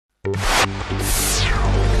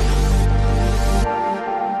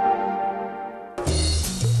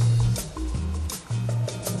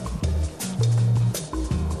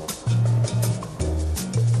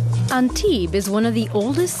Antibes is one of the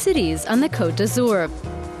oldest cities on the Côte d'Azur.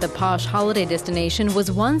 The posh holiday destination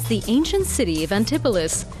was once the ancient city of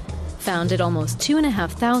Antibes. Founded almost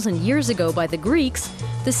 2,500 years ago by the Greeks,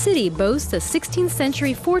 the city boasts a 16th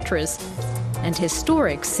century fortress and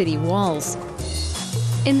historic city walls.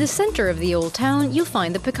 In the center of the old town, you'll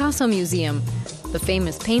find the Picasso Museum. The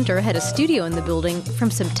famous painter had a studio in the building from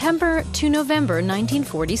September to November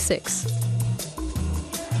 1946.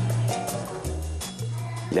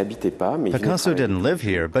 Picasso didn't live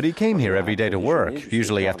here, but he came here every day to work,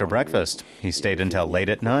 usually after breakfast. He stayed until late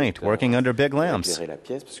at night, working under big lamps.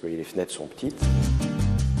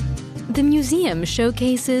 The museum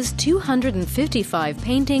showcases 255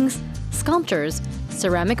 paintings, sculptures,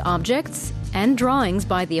 ceramic objects, and drawings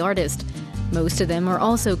by the artist. Most of them are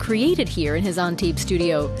also created here in his Antibes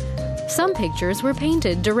studio. Some pictures were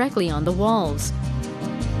painted directly on the walls.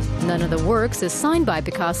 None of the works is signed by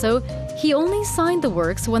Picasso. He only signed the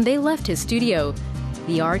works when they left his studio.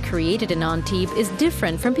 The art created in Antibes is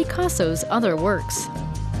different from Picasso's other works.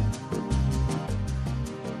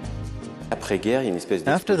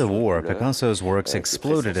 After the war, Picasso's works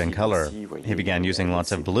exploded in color. He began using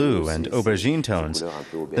lots of blue and aubergine tones.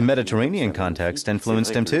 The Mediterranean context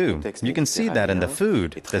influenced him too. You can see that in the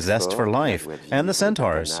food, the zest for life, and the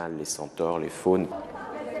centaurs.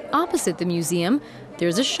 Opposite the museum,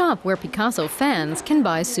 there's a shop where Picasso fans can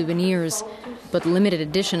buy souvenirs. But limited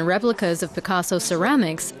edition replicas of Picasso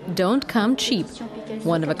ceramics don't come cheap.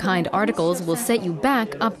 One-of-a-kind articles will set you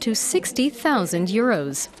back up to 60,000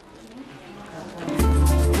 euros.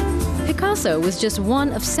 Picasso was just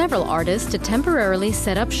one of several artists to temporarily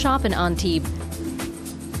set up shop in Antibes.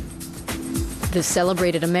 The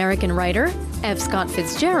celebrated American writer, F. Scott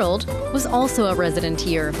Fitzgerald, was also a resident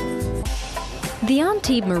here. The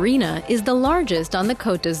Antibes Marina is the largest on the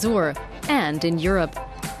Côte d'Azur and in Europe.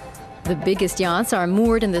 The biggest yachts are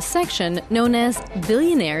moored in the section known as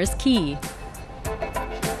Billionaire's Quay.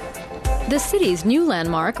 The city's new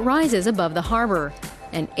landmark rises above the harbor,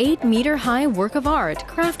 an 8-meter-high work of art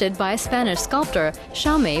crafted by Spanish sculptor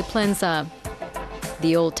Jaume Plensa.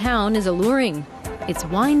 The old town is alluring. Its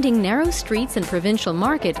winding, narrow streets and provincial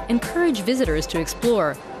market encourage visitors to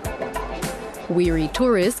explore. Weary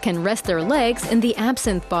tourists can rest their legs in the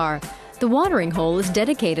absinthe bar. The watering hole is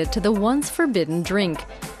dedicated to the once forbidden drink.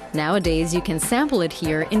 Nowadays, you can sample it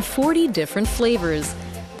here in 40 different flavors.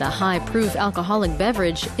 The high-proof alcoholic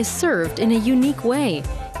beverage is served in a unique way.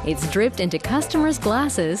 It's dripped into customers'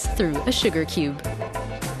 glasses through a sugar cube.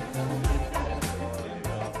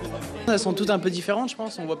 The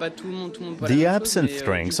absinthe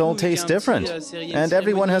drinks all taste different, and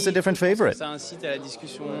everyone has a different favorite.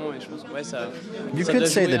 You could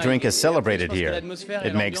say the drink is celebrated here.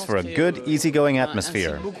 It makes for a good, easygoing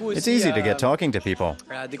atmosphere. It's easy to get talking to people.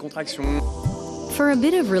 For a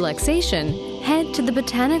bit of relaxation, head to the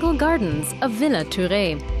botanical gardens of Villa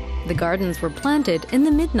Touré. The gardens were planted in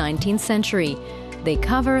the mid-19th century. They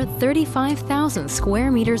cover 35,000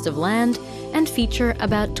 square meters of land and feature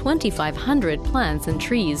about 2,500 plants and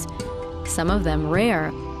trees, some of them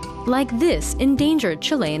rare, like this endangered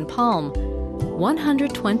Chilean palm,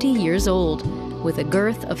 120 years old, with a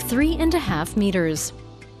girth of 3.5 meters.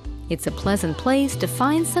 It's a pleasant place to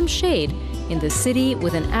find some shade in the city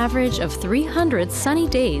with an average of 300 sunny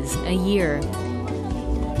days a year.